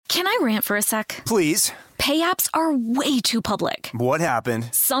Can I rant for a sec? Please. Pay apps are way too public. What happened?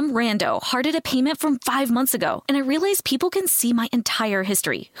 Some rando hearted a payment from 5 months ago, and I realized people can see my entire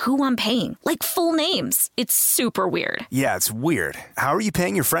history, who I'm paying, like full names. It's super weird. Yeah, it's weird. How are you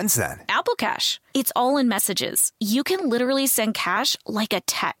paying your friends then? Apple Cash. It's all in messages. You can literally send cash like a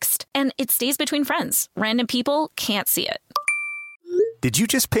text, and it stays between friends. Random people can't see it. Did you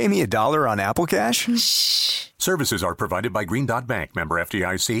just pay me $1 on Apple Cash? Shh. Services are provided by Green Dot Bank. Member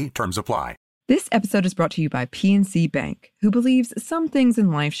FDIC. Terms apply. This episode is brought to you by PNC Bank, who believes some things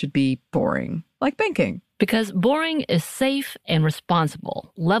in life should be boring, like banking. Because boring is safe and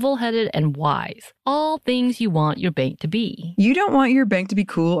responsible, level-headed and wise. All things you want your bank to be. You don't want your bank to be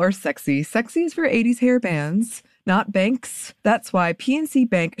cool or sexy. Sexy is for 80s hair bands, not banks. That's why PNC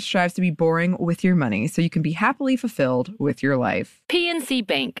Bank strives to be boring with your money so you can be happily fulfilled with your life. PNC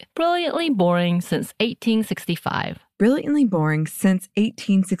Bank, brilliantly boring since 1865. Brilliantly Boring Since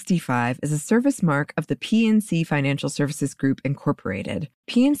 1865 is a service mark of the PNC Financial Services Group, Incorporated.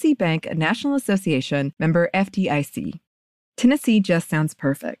 PNC Bank, a National Association, member FDIC. Tennessee just sounds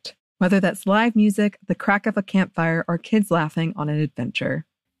perfect. Whether that's live music, the crack of a campfire, or kids laughing on an adventure.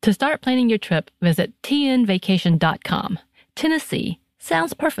 To start planning your trip, visit tnvacation.com. Tennessee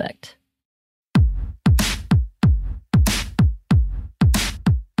sounds perfect.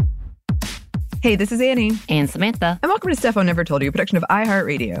 Hey, this is Annie. And Samantha. And welcome to Stuff I Never Told You, a production of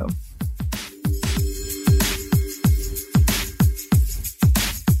iHeartRadio.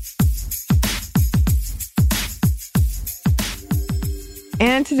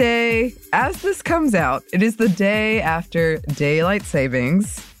 And today, as this comes out, it is the day after daylight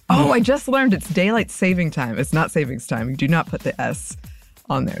savings. Oh, I just learned it's daylight saving time. It's not savings time. You do not put the S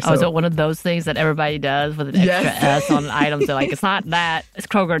on there. So, is it one of those things that everybody does with an extra S on items? They're like, it's not that. It's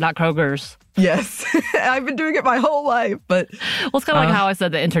Kroger, not Kroger's. Yes. I've been doing it my whole life, but... Well, it's kind of like how I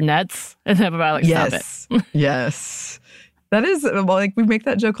said the internets, and everybody stop it. Yes. That is, like, we make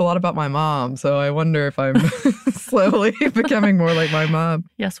that joke a lot about my mom, so I wonder if I'm slowly becoming more like my mom.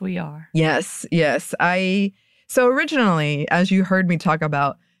 Yes, we are. Yes. So originally, as you heard me talk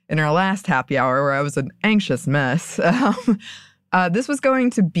about in our last happy hour, where I was an anxious mess, this was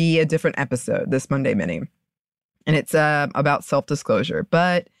going to be a different episode, this Monday Mini. And it's about self-disclosure,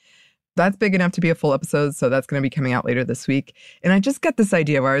 but that's big enough to be a full episode, so that's going to be coming out later this week. And I just got this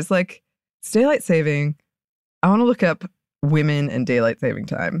idea where I was like, it's daylight saving. I want to look up women and daylight saving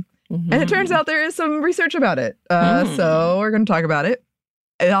time. Mm-hmm. And it turns out there is some research about it. So we're going to talk about it.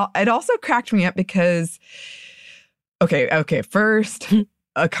 It also cracked me up because, okay, first,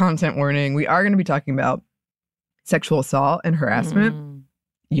 a content warning. We are going to be talking about sexual assault and harassment.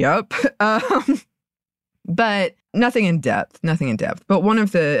 Yep. But nothing in depth. But one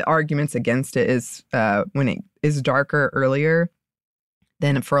of the arguments against it is when it is darker earlier,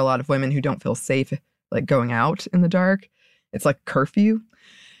 then for a lot of women who don't feel safe, like going out in the dark, it's like curfew.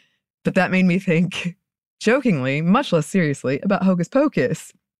 But that made me think, jokingly, much less seriously, about Hocus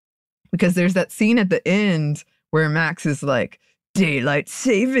Pocus. Because there's that scene at the end where Max is like, daylight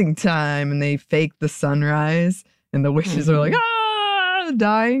saving time, and they fake the sunrise, and the witches are like,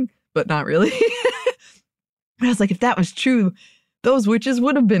 dying, but not really. I was like, if that was true, those witches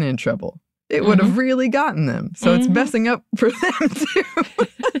would have been in trouble. It would have really gotten them. So it's messing up for them too.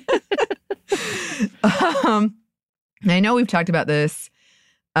 I know we've talked about this.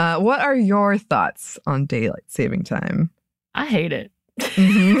 What are your thoughts on daylight saving time? I hate it.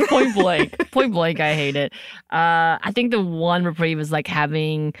 Point blank, I hate it. I think the one reprieve is like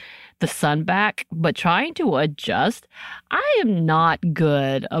having the sun back, but trying to adjust. I am not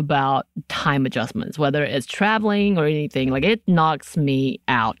good about time adjustments, whether it's traveling or anything. Like, it knocks me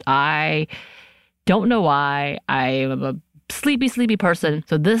out. I don't know why. I am a sleepy person,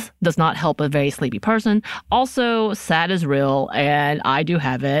 so this does not help a very sleepy person. Also, sad is real, and I do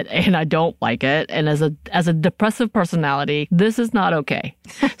have it, and I don't like it. And as a depressive personality, this is not okay.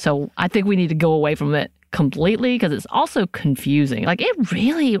 So I think we need to go away from it completely, because it's also confusing. Like, it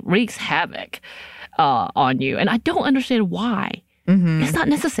really wreaks havoc on you, and I don't understand why. It's not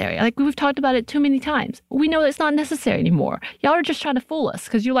necessary. Like, we've talked about it too many times. We know it's not necessary anymore. Y'all are just trying to fool us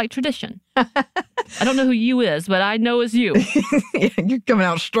because you like tradition. I don't know who you is, but I know it's you. Yeah, you're coming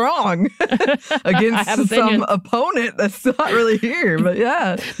out strong against some opponent that's not really here, but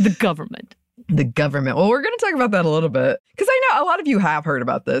yeah. The government. Well, we're going to talk about that a little bit, because I know a lot of you have heard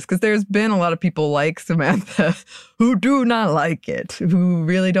about this, because there's been a lot of people like Samantha who do not like it, who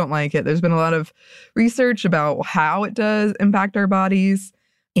really don't like it. There's been a lot of research about how it does impact our bodies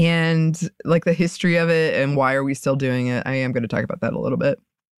and like the history of it and why are we still doing it. I am going to talk about that a little bit.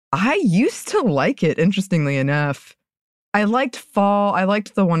 I used to like it, interestingly enough. I liked fall. I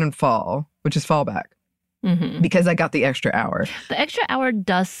liked the one in fall, which is fallback, because I got the extra hour. The extra hour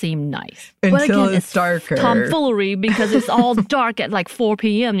does seem nice. Until but again, it's darker. Tomfoolery because it's all dark at like 4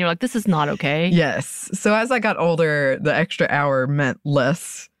 p.m. You're like, this is not okay. Yes. So as I got older, the extra hour meant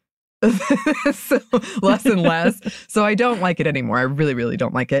less. So less and less. So I don't like it anymore. I really, really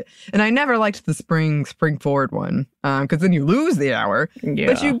don't like it. And I never liked the spring forward one because then you lose the hour,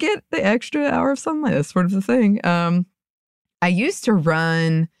 but you get the extra hour of sunlight. That's sort of the thing. I used to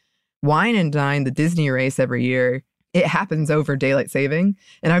run Wine and Dine, the Disney race every year. It happens over daylight saving.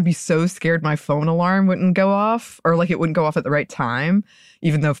 And I'd be so scared my phone alarm wouldn't go off or like it wouldn't go off at the right time,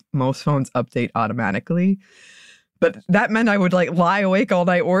 even though most phones update automatically. But that meant I would like lie awake all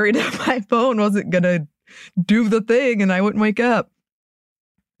night worried that my phone wasn't going to do the thing and I wouldn't wake up.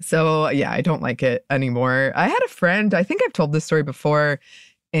 So yeah, I don't like it anymore. I had a friend, I think I've told this story before,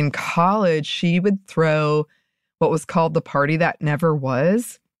 in college, she would throw what was called the party that never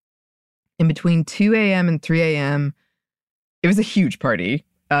was. In between 2 a.m. and 3 a.m., it was a huge party.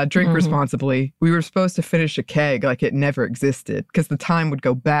 Drink responsibly. We were supposed to finish a keg like it never existed because the time would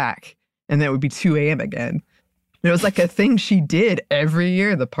go back and then it would be 2 a.m. again. It was like a thing she did every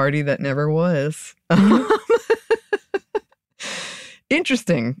year, the party that never was.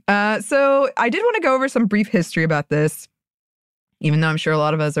 Interesting. So I did want to go over some brief history about this, even though I'm sure a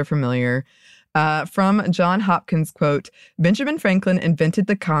lot of us are familiar. From John Hopkins' quote, Benjamin Franklin invented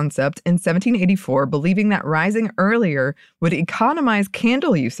the concept in 1784, believing that rising earlier would economize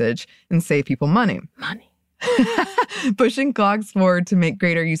candle usage and save people money. Pushing clocks forward to make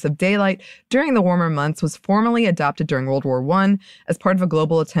greater use of daylight during the warmer months was formally adopted during World War I as part of a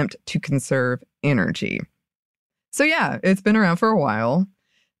global attempt to conserve energy. So yeah, it's been around for a while.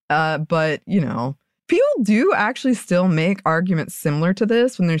 But, you know, people do actually still make arguments similar to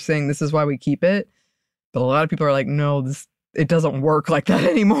this when they're saying this is why we keep it. But a lot of people are like, no, it doesn't work like that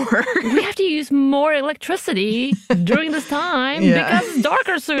anymore. We have to use more electricity during this time because it's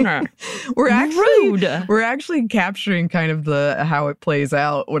darker sooner. We're actually capturing kind of how it plays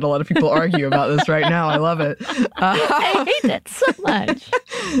out when a lot of people argue about this right now. I love it. I hate it so much.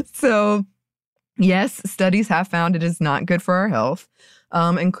 So, yes, studies have found it is not good for our health,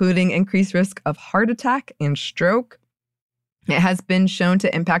 including increased risk of heart attack and stroke. It has been shown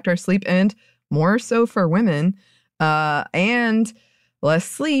to impact our sleep and more so for women. And less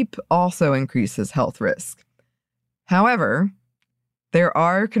sleep also increases health risk. However, there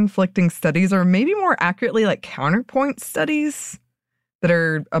are conflicting studies, or maybe more accurately, like counterpoint studies that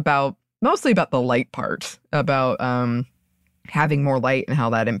are mostly about the light part, about having more light and how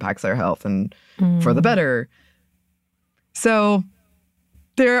that impacts our health and for the better. So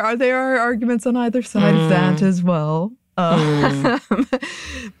there are arguments on either side of that as well. But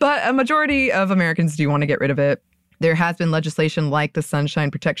a majority of Americans do want to get rid of it. There has been legislation like the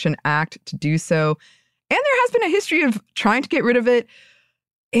Sunshine Protection Act to do so. And there has been a history of trying to get rid of it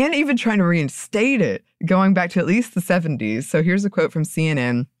and even trying to reinstate it, going back to at least the 70s. So here's a quote from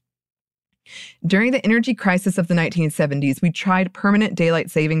CNN. During the energy crisis of the 1970s, we tried permanent daylight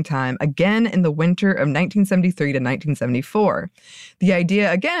saving time again in the winter of 1973 to 1974. The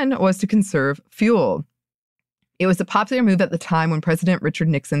idea, again, was to conserve fuel. It was a popular move at the time when President Richard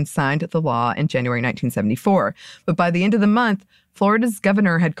Nixon signed the law in January 1974. But by the end of the month, Florida's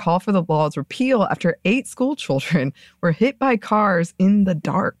governor had called for the law's repeal after 8 school children were hit by cars in the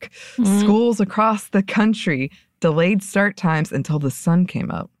dark. Schools across the country delayed start times until the sun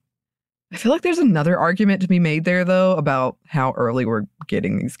came up. I feel like there's another argument to be made there, though, about how early we're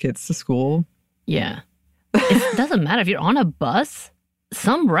getting these kids to school. Yeah. It doesn't matter if you're on a bus.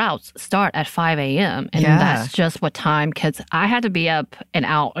 Some routes start at 5 a.m. and that's just what time kids. I had to be up and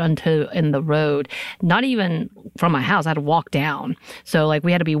out in the road, not even from my house. I had to walk down. So like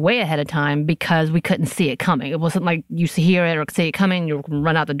we had to be way ahead of time because we couldn't see it coming. It wasn't like you hear it or see it coming, you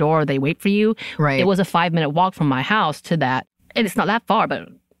run out the door, they wait for you. Right. It was a 5-minute walk from my house to that. And it's not that far, but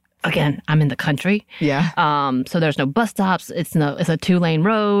again, I'm in the country. Yeah. So there's no bus stops. It's a 2-lane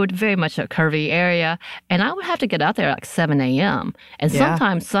road, very much a curvy area. And I would have to get out there at like 7 a.m. And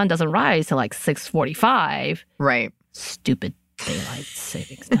sometimes sun doesn't rise till like 6:45. Right. Stupid daylight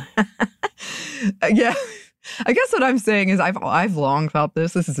savings time. Yeah. I guess what I'm saying is I've long felt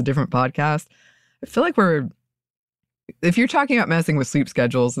this. This is a different podcast. I feel like if you're talking about messing with sleep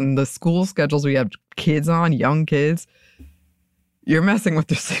schedules and the school schedules we have kids on, young kids, you're messing with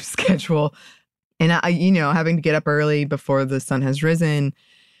their sleep schedule. And having to get up early before the sun has risen,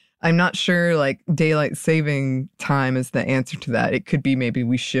 I'm not sure like daylight saving time is the answer to that. It could be maybe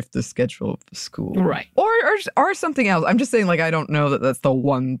we shift the schedule of the school. Right. Or something else. I'm just saying like I don't know that that's the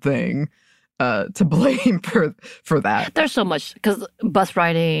one thing. to blame for that. There's so much, because bus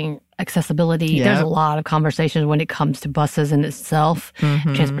riding, accessibility, there's a lot of conversations when it comes to buses in itself,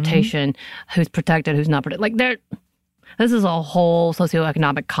 transportation, who's protected, who's not protected. Like, this is a whole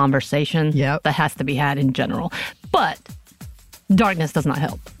socioeconomic conversation that has to be had in general. But darkness does not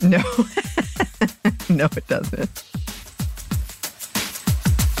help. No. No, it doesn't.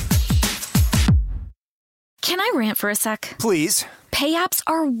 Can I rant for a sec? Please. Pay apps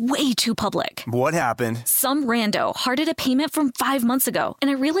are way too public. What happened? Some rando hearted a payment from 5 months ago, and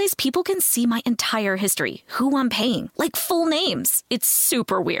I realized people can see my entire history, who I'm paying, like full names. It's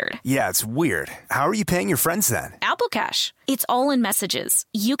super weird. Yeah, it's weird. How are you paying your friends then? Apple Cash. It's all in messages.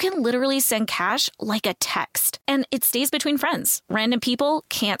 You can literally send cash like a text, and it stays between friends. Random people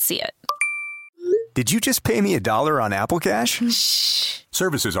can't see it. Did you just pay me $1 on Apple Cash? Shh.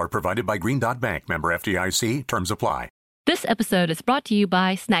 Services are provided by Green Dot Bank, member FDIC. Terms apply. This episode is brought to you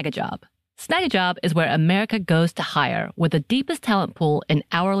by Snagajob. Snagajob is where America goes to hire, with the deepest talent pool in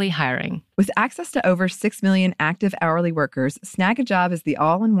hourly hiring. With access to over 6 million active hourly workers, Snagajob is the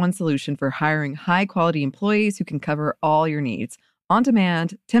all-in-one solution for hiring high-quality employees who can cover all your needs. On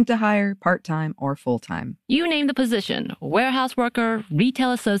demand, temp to hire, part-time, or full-time. You name the position: warehouse worker,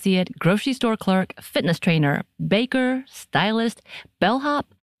 retail associate, grocery store clerk, fitness trainer, baker, stylist,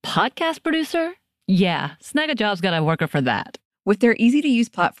 bellhop, podcast producer. Yeah, Snagajob's got a worker for that. With their easy-to-use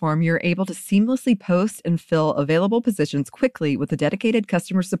platform, you're able to seamlessly post and fill available positions quickly with a dedicated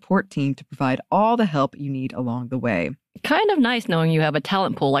customer support team to provide all the help you need along the way. Kind of nice knowing you have a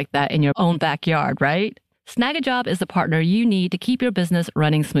talent pool like that in your own backyard, right? Snagajob is the partner you need to keep your business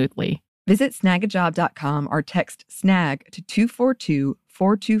running smoothly. Visit snagajob.com or text SNAG to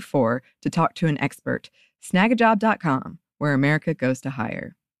 242-424 to talk to an expert. Snagajob.com, where America goes to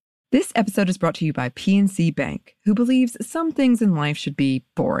hire. This episode is brought to you by PNC Bank, who believes some things in life should be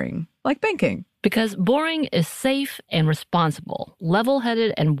boring, like banking. Because boring is safe and responsible,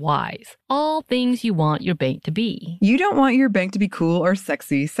 level-headed and wise. All things you want your bank to be. You don't want your bank to be cool or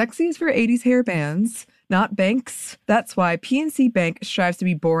sexy. Sexy is for 80s hair bands, not banks. That's why PNC Bank strives to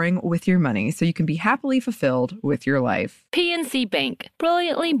be boring with your money so you can be happily fulfilled with your life. PNC Bank,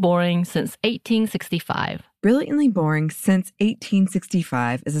 brilliantly boring since 1865. Brilliantly Boring Since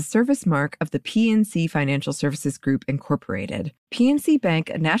 1865 is a service mark of the PNC Financial Services Group, Incorporated. PNC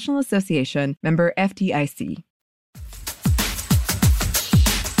Bank, a National Association, member FDIC.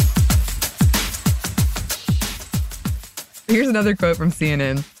 Here's another quote from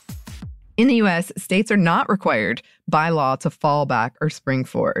CNN. In the U.S., states are not required by law to fall back or spring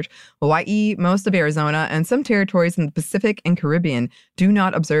forward. Hawaii, most of Arizona, and some territories in the Pacific and Caribbean do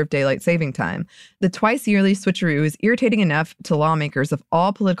not observe daylight saving time. The twice-yearly switcheroo is irritating enough to lawmakers of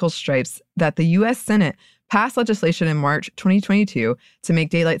all political stripes that the U.S. Senate passed legislation in March 2022 to make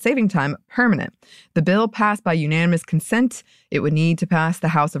daylight saving time permanent. The bill passed by unanimous consent. It would need to pass the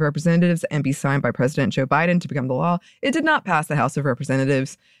House of Representatives and be signed by President Joe Biden to become the law. It did not pass the House of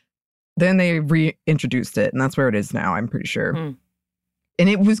Representatives. Then they reintroduced it, and that's where it is now, I'm pretty sure. And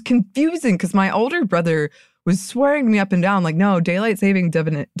it was confusing because my older brother was swearing to me up and down, like, no, daylight saving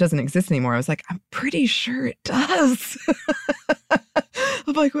doesn't exist anymore. I was like, I'm pretty sure it does.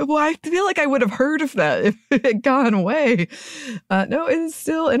 I'm like, well, I feel like I would have heard of that if it had gone away. No, it is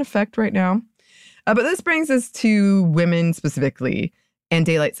still in effect right now. But this brings us to women specifically and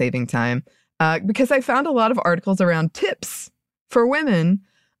daylight saving time, because I found a lot of articles around tips for women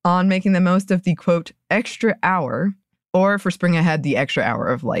on making the most of the, quote, extra hour, or for spring ahead, the extra hour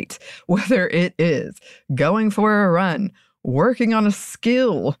of light, whether it is going for a run, working on a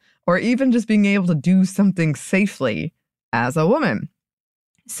skill, or even just being able to do something safely as a woman.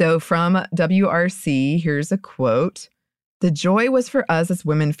 So from WRC, here's a quote. The joy was for us as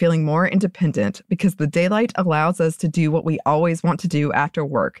women feeling more independent because the daylight allows us to do what we always want to do after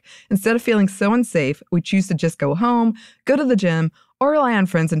work. Instead of feeling so unsafe, we choose to just go home, go to the gym, or rely on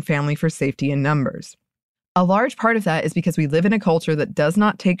friends and family for safety in numbers. A large part of that is because we live in a culture that does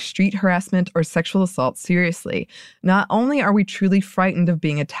not take street harassment or sexual assault seriously. Not only are we truly frightened of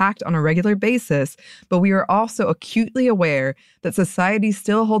being attacked on a regular basis, but we are also acutely aware that society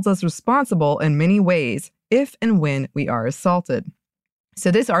still holds us responsible in many ways if and when we are assaulted. So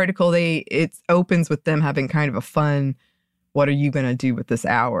this article, it opens with them having kind of a fun, what are you going to do with this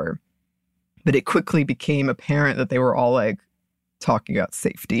hour? But it quickly became apparent that they were all like talking about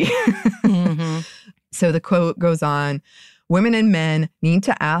safety. So the quote goes on, women and men need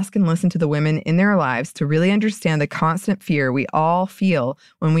to ask and listen to the women in their lives to really understand the constant fear we all feel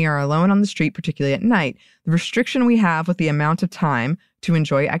when we are alone on the street, particularly at night, the restriction we have with the amount of time to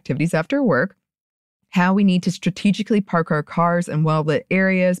enjoy activities after work, how we need to strategically park our cars in well-lit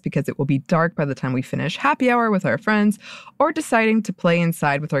areas because it will be dark by the time we finish happy hour with our friends, or deciding to play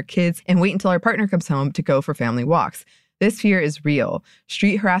inside with our kids and wait until our partner comes home to go for family walks. This fear is real.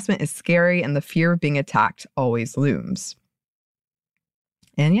 Street harassment is scary, and the fear of being attacked always looms.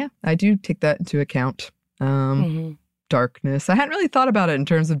 And yeah, I do take that into account. Darkness. I hadn't really thought about it in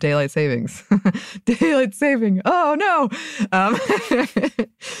terms of daylight savings. Daylight saving. Oh, no.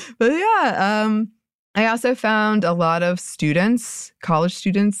 But yeah, I also found a lot of students, college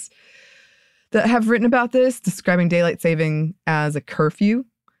students, that have written about this, describing daylight saving as a curfew.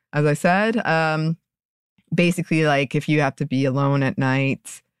 As I said, basically, like if you have to be alone at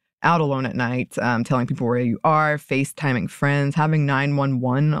night, out alone at night, telling people where you are, FaceTiming friends, having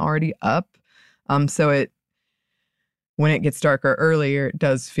 911 already up. So when it gets darker earlier, it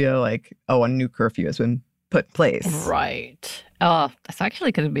does feel like, a new curfew has been put in place. Right. That's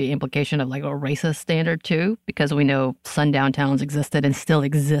actually going to be implication of like a racist standard too, because we know sundown towns existed and still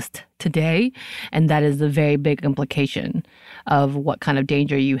exist today. And that is the very big implication of what kind of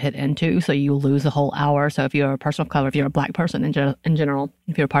danger you hit into. So you lose a whole hour. So if you're a person of color, if you're a Black person in general,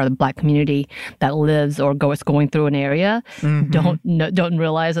 if you're a part of the Black community that lives or is going through an area, don't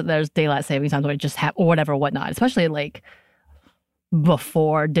realize that there's daylight saving times or or whatever, whatnot, especially like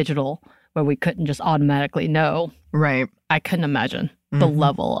before digital, where we couldn't just automatically know. Right. I couldn't imagine the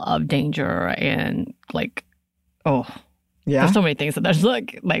level of danger and like, there's so many things that there's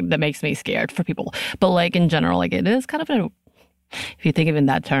like that makes me scared for people. But like in general, like it is kind of if you think of it in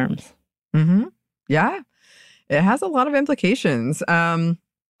that terms. Yeah, it has a lot of implications.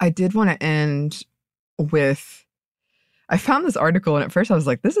 I did want to end with, I found this article and at first I was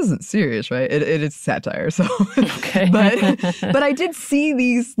like, this isn't serious, right? It is satire. So, okay. but I did see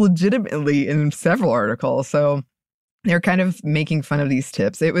these legitimately in several articles. So they're kind of making fun of these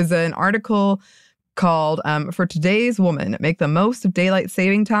tips. It was an article called For Today's Woman, Make the Most of Daylight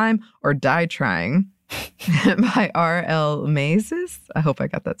Saving Time or Die Trying by R.L. Mazes. I hope I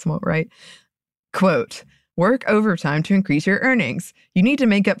got that somewhat right. Quote, work overtime to increase your earnings. You need to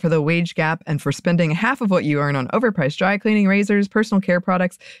make up for the wage gap and for spending half of what you earn on overpriced dry cleaning razors, personal care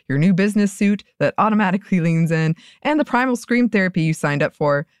products, your new business suit that automatically leans in, and the primal scream therapy you signed up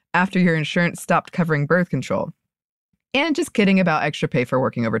for after your insurance stopped covering birth control. And just kidding about extra pay for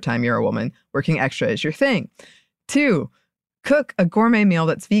working overtime. You're a woman. Working extra is your thing. 2, cook a gourmet meal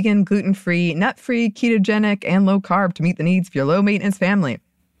that's vegan, gluten-free, nut-free, ketogenic, and low-carb to meet the needs of your low-maintenance family.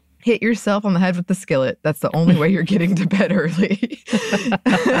 Hit yourself on the head with the skillet. That's the only way you're getting to bed early.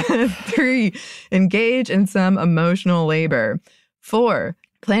 3, engage in some emotional labor. 4,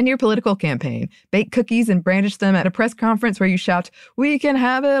 plan your political campaign. Bake cookies and brandish them at a press conference where you shout, "We can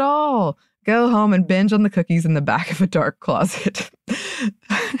have it all." Go home and binge on the cookies in the back of a dark closet.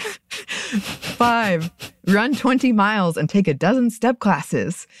 5, run 20 miles and take a dozen step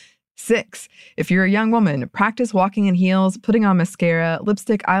classes. 6, if you're a young woman, practice walking in heels, putting on mascara,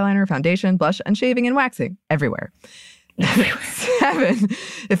 lipstick, eyeliner, foundation, blush, and shaving and waxing everywhere. 7,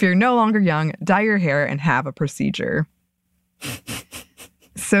 if you're no longer young, dye your hair and have a procedure.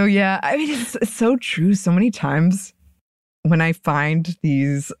 So yeah, I mean, it's so true. So many times when I find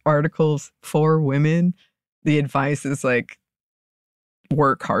these articles for women, the advice is like,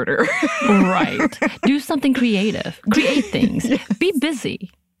 work harder. Right. Do something creative. Create things. Yes. Be busy.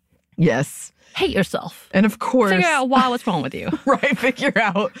 Yes. Hate yourself. And of course, figure out what's wrong with you. Right. Figure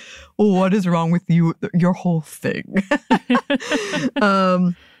out what is wrong with you, your whole thing.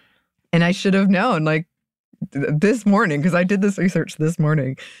 And I should have known, like, this morning, because I did this research this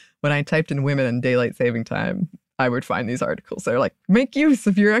morning, when I typed in women and daylight saving time, I would find these articles. They're like, make use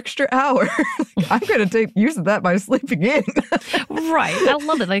of your extra hour. I'm going to take use of that by sleeping in. Right. I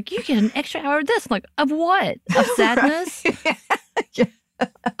love it. Like, you get an extra hour of this. Like, of what? Of sadness? Right. Yeah.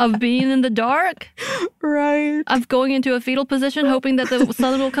 Of being in the dark? Right. Of going into a fetal position, hoping that the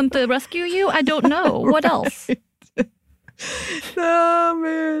sun will come to rescue you? I don't know. What else? Oh,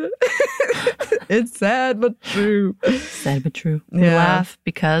 man. It's sad, but true. Sad, but true. We laugh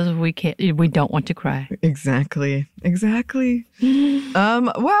because we don't want to cry. Exactly.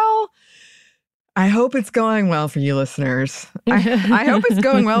 Well, I hope it's going well for you listeners. I hope it's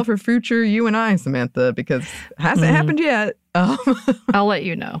going well for future you and I, Samantha, because it hasn't happened yet. I'll let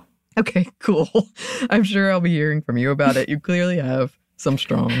you know. Okay, cool. I'm sure I'll be hearing from you about it. You clearly have some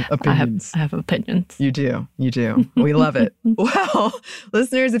strong opinions. I have opinions. You do. We love it. Well,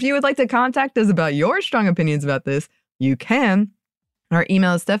 listeners, if you would like to contact us about your strong opinions about this, you can. Our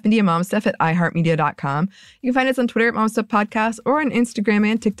email is stuffmediamomstuff@iheartmedia.com. You can find us on Twitter at momstuffpodcast or on Instagram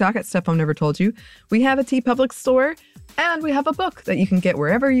and TikTok at Stuff Mom Never Told You. We have a TeePublic store and we have a book that you can get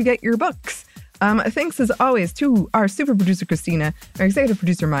wherever you get your books. Thanks as always to our super producer Christina, our executive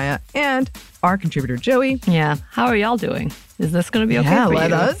producer Maya, and our contributor Joey. Yeah. How are y'all doing? Is this going to be okay for you?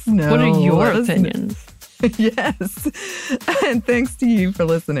 Let us know. What are your opinions? Yes. And thanks to you for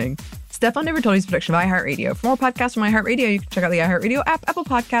listening. Stefan Never Told You's production of iHeartRadio. For more podcasts from iHeartRadio, you can check out the iHeartRadio app, Apple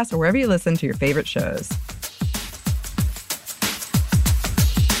Podcasts, or wherever you listen to your favorite shows.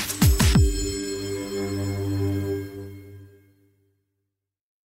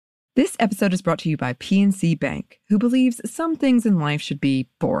 This episode is brought to you by PNC Bank, who believes some things in life should be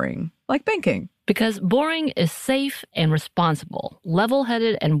boring, like banking. Because boring is safe and responsible,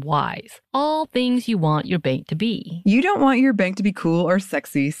 level-headed and wise. All things you want your bank to be. You don't want your bank to be cool or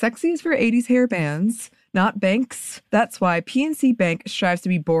sexy. Sexy is for 80s hair bands, not banks. That's why PNC Bank strives to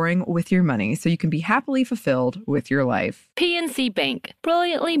be boring with your money so you can be happily fulfilled with your life. PNC Bank,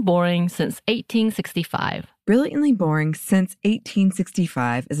 brilliantly boring since 1865. Brilliantly Boring Since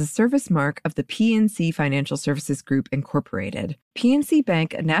 1865 is a service mark of the PNC Financial Services Group, Incorporated. PNC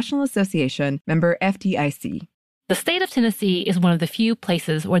Bank, a National Association, member FDIC. The state of Tennessee is one of the few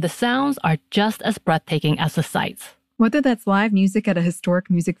places where the sounds are just as breathtaking as the sights. Whether that's live music at a historic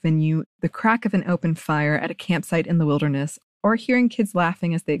music venue, the crack of an open fire at a campsite in the wilderness, or hearing kids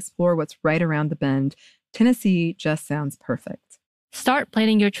laughing as they explore what's right around the bend, Tennessee just sounds perfect. Start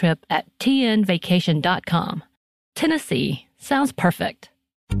planning your trip at tnvacation.com. Tennessee sounds perfect.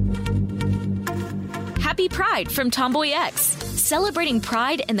 Happy Pride from Tomboy X, celebrating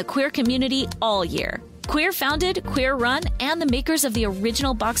pride and the queer community all year. Queer founded, queer run, and the makers of the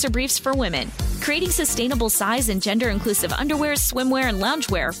original boxer briefs for women, creating sustainable size and gender inclusive underwear, swimwear, and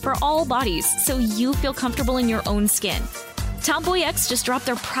loungewear for all bodies so you feel comfortable in your own skin. Tomboy X just dropped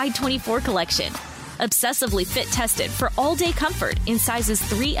their Pride 24 collection. Obsessively fit tested for all-day comfort in sizes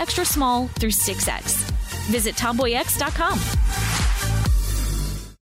 3 extra small through 6X. Visit tomboyx.com.